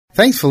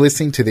Thanks for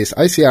listening to this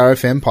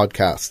OCRFM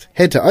podcast.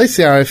 Head to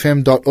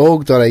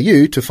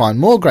ocrfm.org.au to find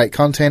more great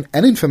content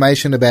and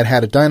information about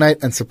how to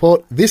donate and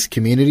support this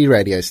community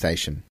radio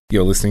station.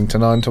 You're listening to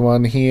 9 to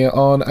 1 here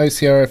on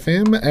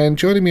OCRFM, and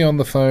joining me on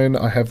the phone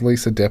I have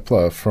Lisa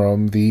Depler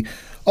from the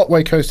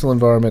Otway Coastal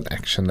Environment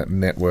Action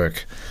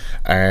Network.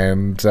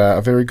 And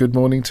a very good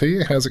morning to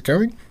you. How's it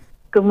going?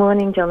 Good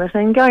morning,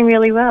 Jonathan. Going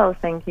really well,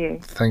 thank you.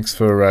 Thanks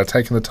for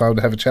taking the time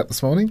to have a chat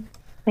this morning.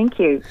 Thank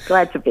you.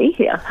 Glad to be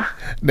here.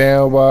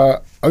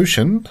 Now,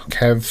 Ocean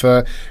have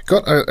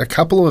got a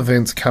couple of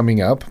events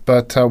coming up,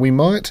 but we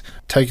might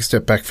take a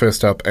step back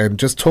first up and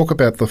just talk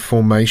about the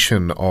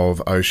formation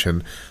of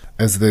Ocean,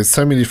 as there's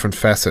so many different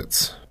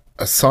facets.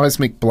 A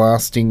seismic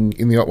blasting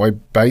in the Otway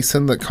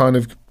Basin that kind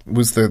of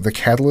was the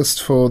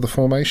catalyst for the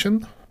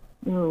formation?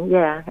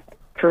 Yeah,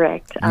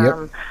 correct.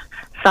 Yep.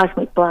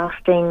 Seismic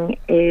blasting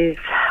is,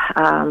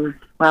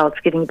 it's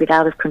getting a bit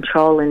out of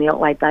control in the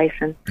Otway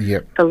Basin.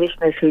 Yep. For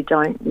listeners who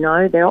don't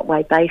know, the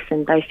Otway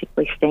Basin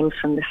basically stems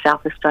from the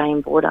South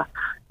Australian border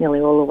nearly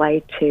all the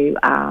way to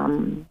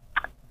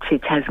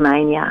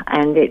Tasmania,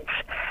 and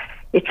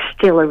it's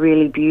still a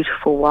really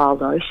beautiful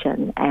wild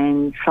ocean,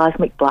 and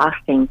seismic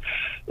blasting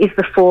is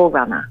the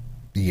forerunner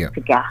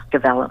to gas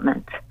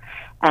development.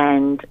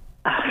 And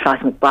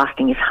seismic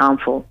blasting is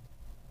harmful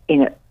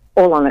in it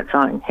all on its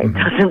own. It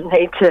doesn't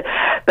need to,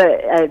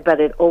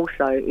 but it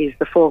also is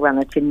the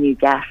forerunner to new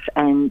gas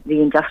and the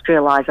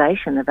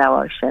industrialisation of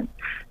our ocean.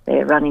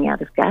 They're running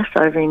out of gas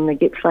over in the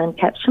Gippsland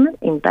catchment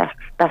in Bass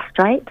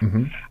Strait,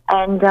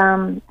 and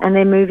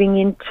they're moving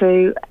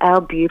into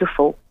our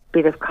beautiful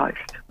bit of coast.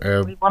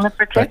 We want to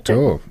protect back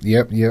door.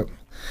 Yep.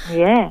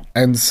 Yeah.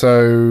 And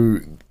so,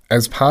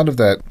 as part of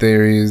that,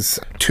 there is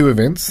 2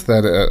 events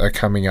that are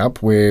coming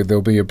up where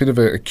there'll be a bit of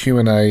a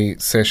Q&A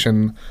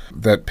session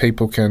that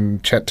people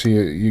can chat to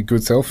your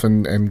good self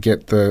and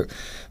get the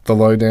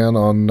lowdown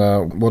on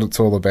what it's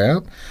all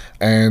about,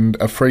 and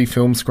a free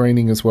film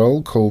screening as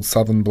well called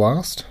Southern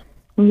Blast.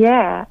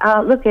 Yeah.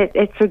 Look,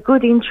 it's a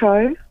good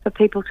intro for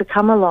people to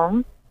come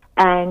along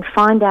and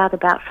find out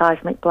about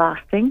seismic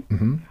blasting.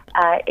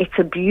 It's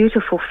a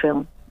beautiful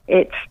film.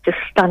 It's just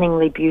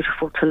stunningly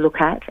beautiful to look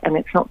at, and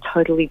it's not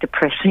totally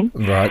depressing.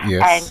 Right,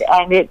 yes.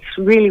 And it's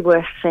really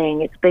worth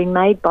seeing. It's been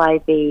made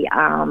by the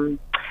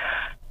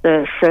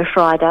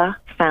Surfrider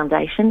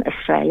Foundation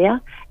Australia,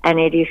 and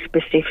it is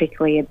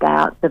specifically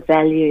about the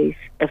values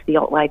of the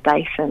Otway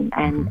Basin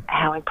and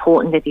how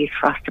important it is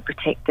for us to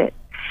protect it.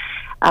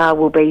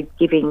 I'll be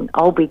giving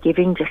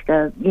just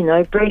a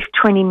brief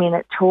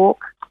 20-minute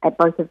talk at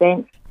both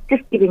events,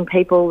 just giving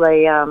people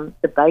the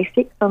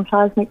basics on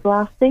seismic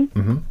blasting,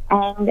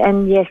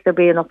 and yes, there'll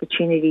be an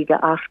opportunity to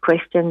ask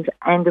questions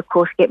and, of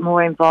course, get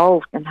more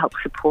involved and help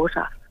support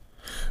us.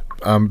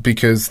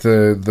 Because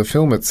the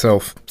film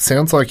itself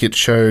sounds like it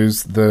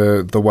shows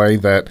the way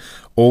that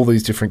all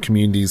these different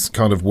communities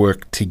kind of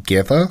work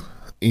together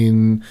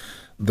in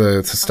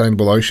the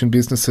sustainable ocean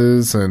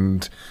businesses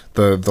and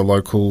the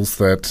locals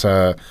that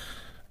are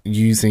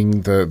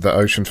using the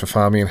ocean for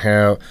farming, and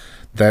how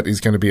that is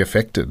going to be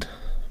affected.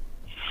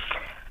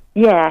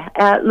 Yeah,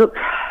 look,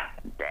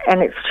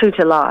 and it's true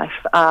to life.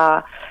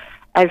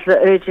 As the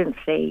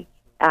urgency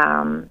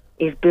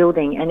is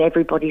building and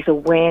everybody's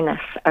awareness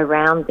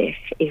around this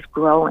is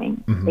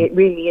growing, it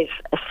really is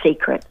a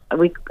secret.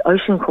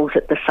 Ocean calls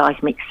it the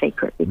seismic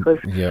secret because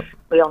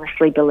we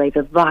honestly believe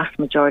the vast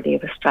majority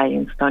of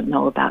Australians don't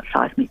know about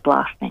seismic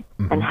blasting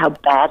and how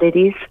bad it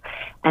is,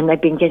 and they've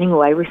been getting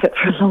away with it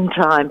for a long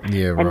time.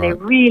 And they're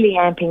really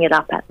amping it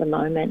up at the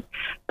moment.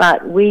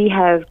 But we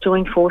have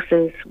joined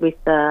forces with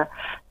the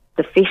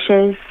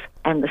fishers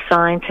and the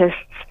scientists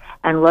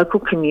and local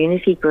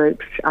community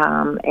groups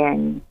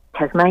in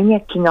Tasmania,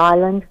 King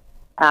Island,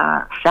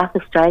 South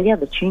Australia,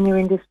 the tuna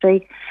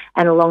industry,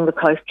 and along the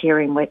coast here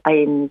in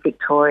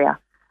Victoria.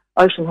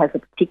 Ocean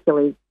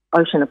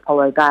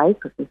Apollo Bay,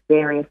 because there's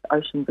various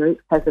ocean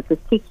groups, has a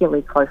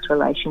particularly close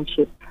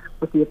relationship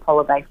with the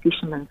Apollo Bay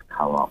Fishermen's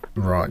Co-op.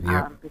 Right,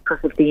 yeah. Because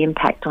of the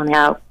impact on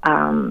our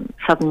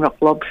southern rock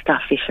lobster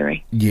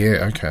fishery.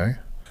 Yeah, okay.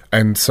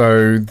 And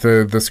so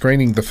the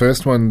screening, the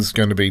first one's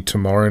going to be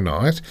tomorrow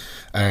night,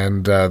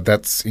 and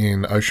that's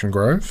in Ocean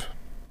Grove?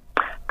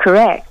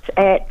 Correct.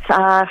 At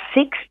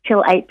 6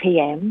 till 8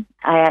 p.m.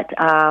 at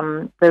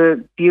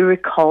the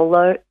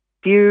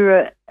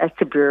it's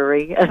a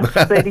brewery,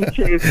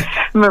 32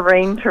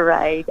 Marine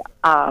Parade,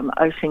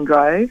 Ocean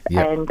Grove.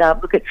 And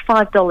look, it's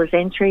 $5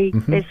 entry.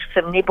 There's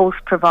some nibbles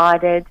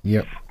provided,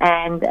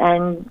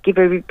 and give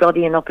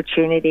everybody an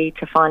opportunity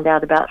to find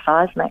out about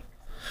seismic.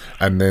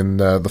 And then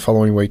the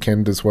following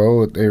weekend as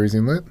well at Aireys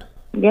Inlet?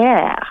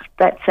 Yeah,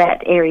 that's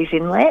at Aireys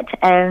Inlet,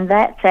 and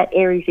that's at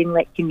Aireys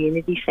Inlet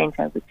Community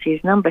Centre, which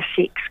is number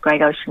 6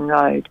 Great Ocean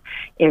Road,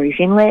 Aireys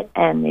Inlet,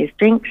 and there's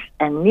drinks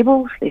and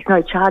nibbles. There's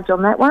no charge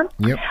on that one.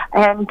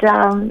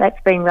 And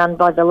that's been run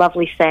by the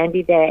lovely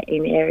Sandy there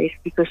in Aireys,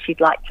 because she'd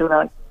like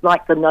the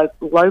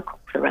locals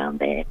around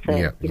there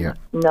to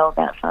know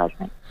about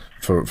seismic.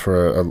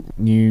 For a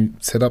new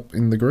setup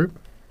in the group?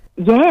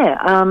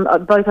 Yeah,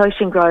 both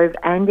Ocean Grove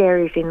and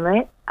Aireys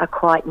Inlet are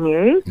quite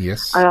new.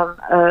 Yes.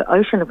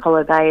 Ocean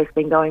Apollo Bay has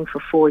been going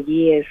for 4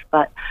 years,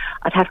 but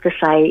I'd have to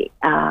say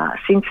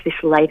since this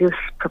latest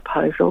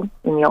proposal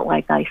in the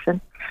Otway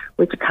Basin,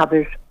 which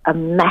covers a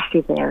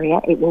massive area,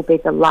 it will be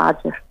the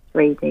largest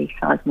 3D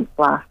seismic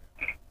blast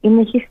in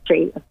the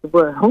history of the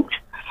world,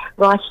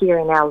 right here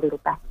in our little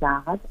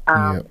backyard.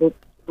 The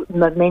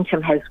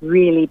momentum has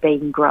really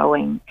been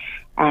growing,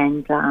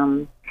 and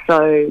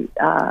so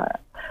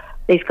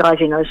these guys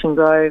in Ocean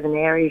Grove and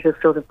areas have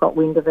sort of got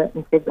wind of it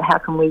and said, how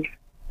can we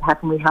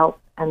help?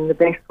 And the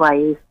best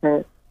way is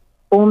to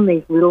form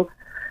these little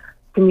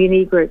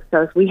community groups.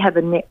 So we have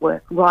a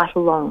network right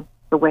along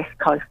the west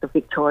coast of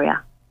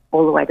Victoria,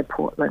 all the way to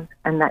Portland,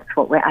 and that's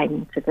what we're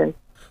aiming to do.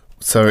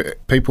 So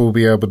people will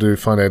be able to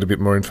find out a bit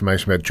more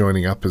information about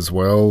joining up as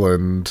well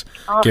and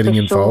getting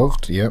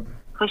involved. Sure. Yep.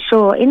 For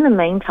sure. In the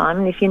meantime,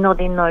 and if you're not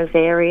in those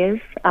areas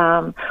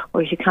or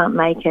if you can't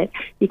make it,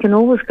 you can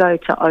always go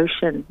to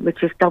Ocean,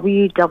 which is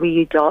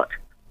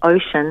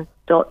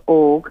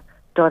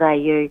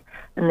www.ocean.org.au,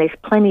 and there's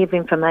plenty of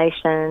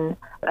information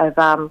of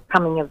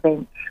coming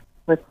events.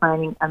 We're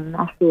planning a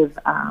massive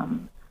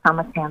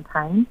summer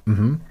campaign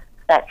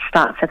that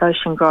starts at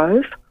Ocean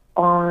Grove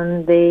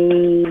on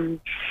the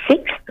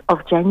 6th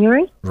of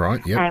January.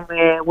 Right, yep. And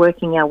we're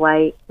working our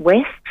way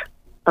west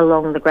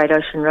along the Great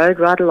Ocean Road,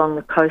 right along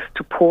the coast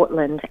to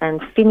Portland,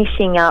 and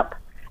finishing up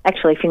in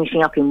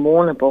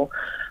Warrnambool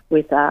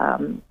with a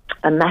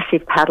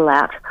massive paddle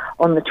out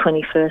on the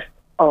 21st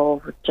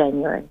of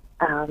January,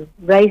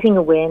 raising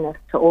awareness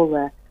to all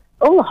the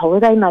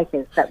holiday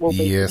makers that will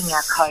be hitting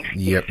our coast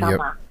this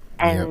summer,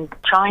 and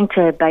trying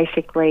to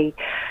basically,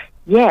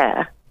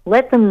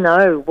 let them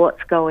know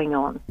what's going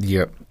on.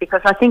 Yep.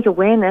 Because I think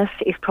awareness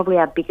is probably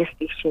our biggest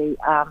issue.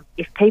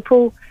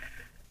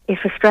 If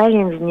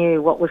Australians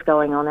knew what was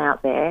going on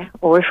out there,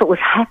 or if it was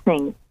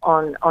happening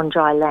on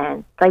dry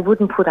land, they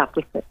wouldn't put up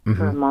with it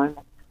for a moment.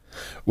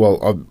 Well,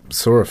 I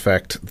saw a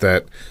fact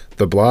that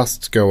the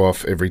blasts go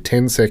off every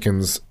 10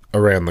 seconds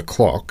around the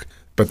clock,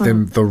 but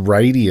then the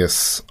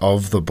radius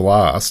of the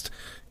blast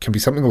can be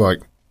something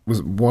like, was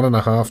it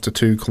 1.5 to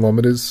 2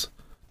 kilometres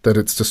that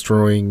it's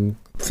destroying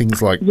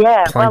things like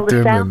plankton? Well,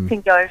 the sound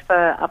can go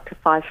for up to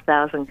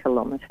 5,000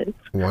 kilometres.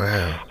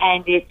 Wow.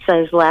 And it's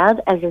as loud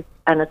as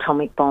an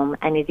atomic bomb,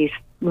 and it is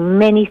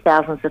many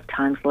thousands of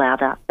times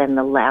louder than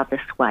the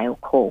loudest whale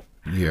call.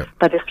 Yeah.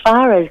 But as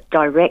far as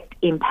direct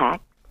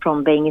impact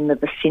from being in the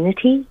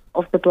vicinity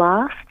of the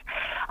blast,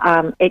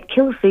 it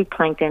kills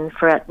zooplankton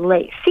for at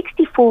least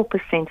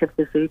 64% of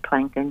the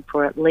zooplankton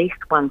for at least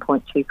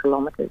 1.2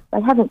 kilometres.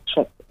 They haven't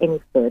checked any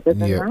further than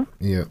that.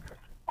 Yeah.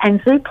 And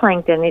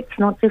zooplankton, it's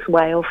not just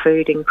whale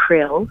food and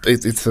krill.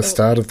 It's the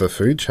start of the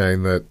food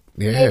chain that,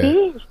 It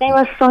is. There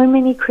are so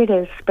many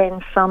critters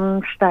spend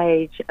some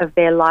stage of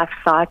their life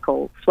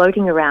cycle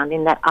floating around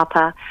in that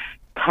upper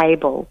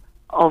table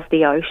of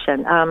the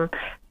ocean.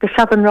 The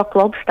southern rock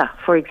lobster,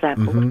 for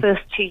example, the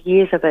first 2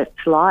 years of its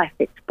life,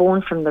 it's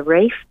born from the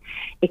reef.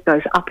 It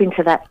goes up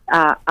into that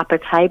upper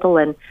table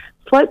and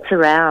floats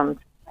around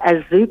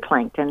as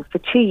zooplankton for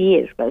 2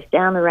 years, goes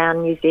down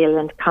around New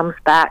Zealand, comes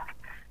back,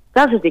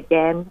 does it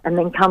again, and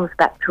then comes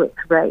back to its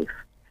reef.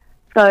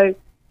 So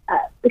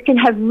it can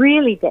have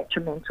really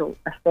detrimental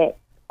effects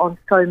on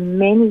so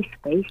many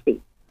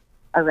species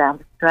around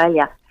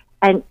Australia,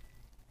 and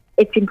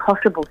it's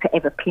impossible to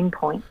ever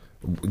pinpoint.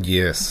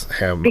 Yes,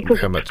 how much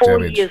because 4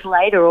 damage. years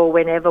later or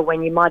whenever,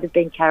 when you might have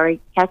been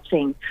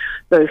catching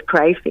those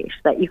crayfish,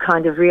 that you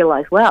kind of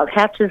realise, wow,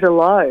 catches are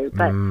low,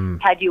 but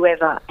how do you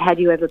ever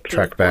pinpoint?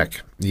 Track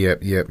back. Yep.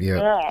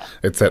 Yeah.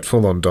 It's that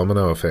full-on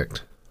domino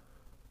effect.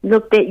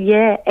 Look,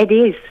 it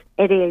is.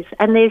 It is.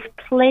 And there's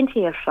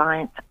plenty of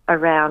science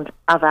around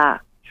other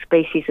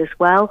species as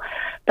well.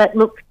 But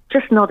look,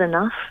 just not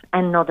enough,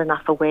 and not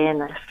enough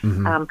awareness.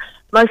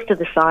 Most of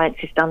the science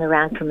is done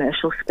around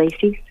commercial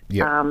species.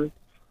 Yep.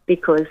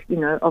 Because,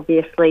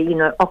 obviously,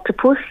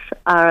 octopus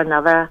are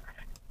another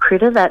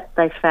critter that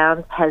they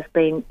found has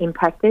been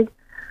impacted.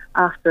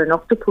 After an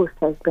octopus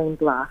has been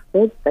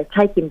blasted, they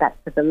take him back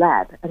to the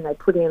lab and they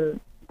put him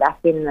back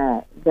in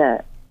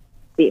the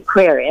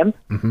aquarium,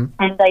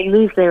 and they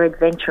lose their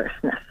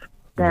adventurousness.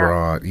 Now,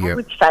 right, yep. I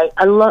would say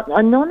a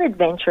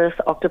non-adventurous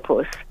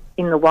octopus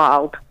in the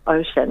wild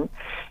ocean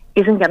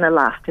isn't going to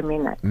last a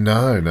minute.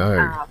 No,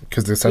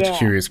 because they're such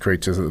curious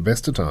creatures at the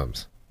best of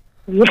times.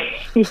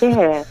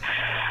 Yeah.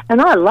 And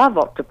I love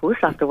octopus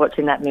after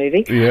watching that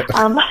movie. Yeah.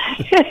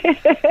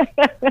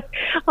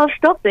 I've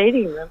stopped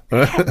eating them.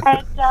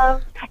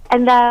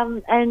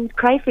 And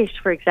crayfish,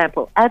 for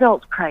example,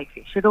 adult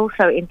crayfish, it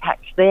also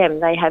impacts them.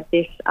 They have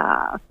this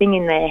thing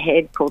in their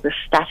head called a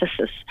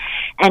statosis,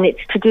 and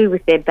it's to do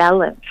with their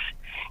balance.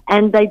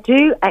 And they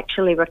do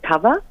actually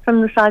recover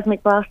from the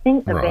seismic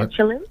blasting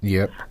eventually.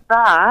 Yep.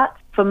 But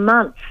for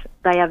months,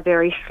 they are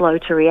very slow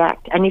to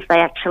react. And if they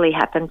actually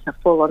happen to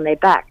fall on their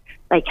back,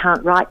 they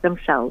can't right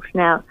themselves.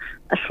 Now,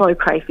 a slow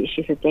crayfish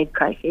is a dead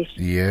crayfish.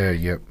 Yeah,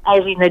 yep.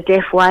 As in a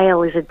deaf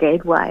whale is a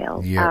dead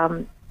whale.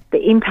 Yep.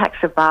 The impacts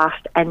are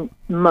vast and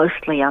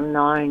mostly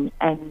unknown,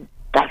 and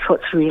that's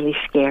what's really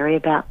scary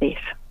about this.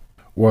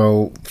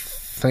 Well,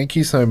 Thank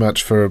you so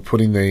much for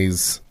putting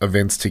these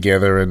events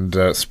together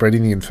and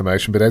spreading the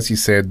information. But as you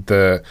said,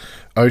 the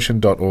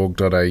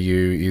ocean.org.au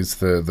is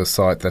the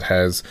site that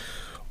has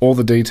all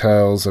the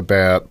details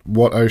about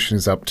what Ocean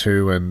is up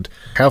to and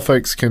how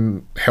folks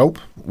can help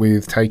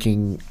with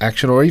taking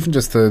action, or even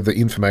just the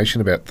information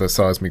about the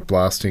seismic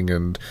blasting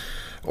and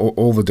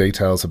all the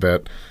details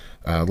about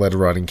letter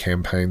writing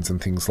campaigns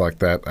and things like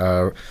that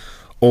are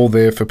all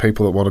there for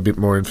people that want a bit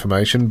more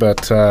information. But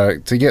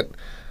to get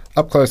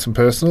up close and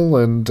personal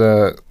and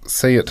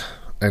see it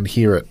and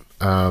hear it,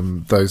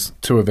 those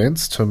two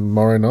events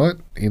tomorrow night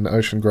in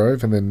Ocean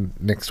Grove and then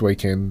next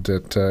weekend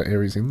at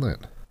Aries Inlet.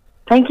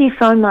 Thank you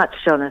so much,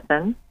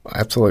 Jonathan.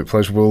 Absolute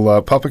pleasure.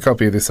 We'll pop a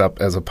copy of this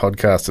up as a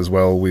podcast as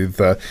well with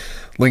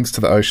links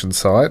to the Ocean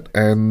site,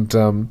 and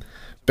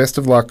best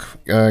of luck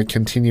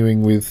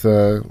continuing with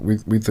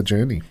the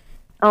journey.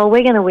 Oh,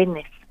 we're going to win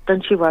this.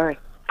 Don't you worry.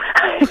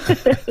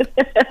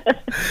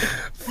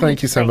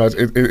 Thank you so much.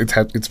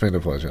 It's been a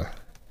pleasure.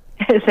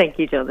 Thank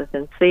you,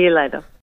 Jonathan. See you later.